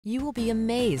You will be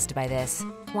amazed by this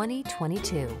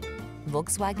 2022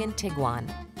 Volkswagen Tiguan.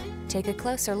 Take a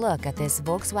closer look at this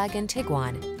Volkswagen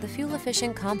Tiguan, the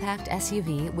fuel-efficient compact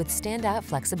SUV with standout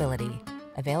flexibility.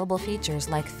 Available features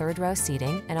like third-row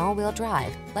seating and all-wheel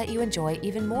drive let you enjoy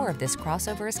even more of this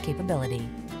crossover's capability.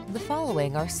 The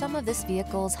following are some of this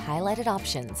vehicle's highlighted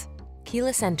options: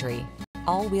 keyless entry,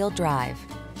 all-wheel drive,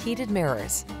 heated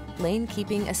mirrors, lane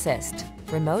keeping assist,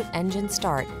 remote engine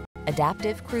start,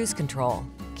 adaptive cruise control,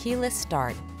 keyless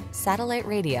start, satellite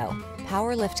radio,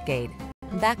 power liftgate,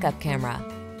 backup camera.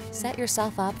 Set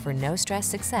yourself up for no-stress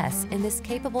success in this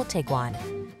capable Tiguan.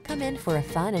 Come in for a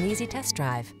fun and easy test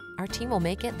drive. Our team will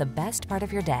make it the best part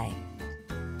of your day.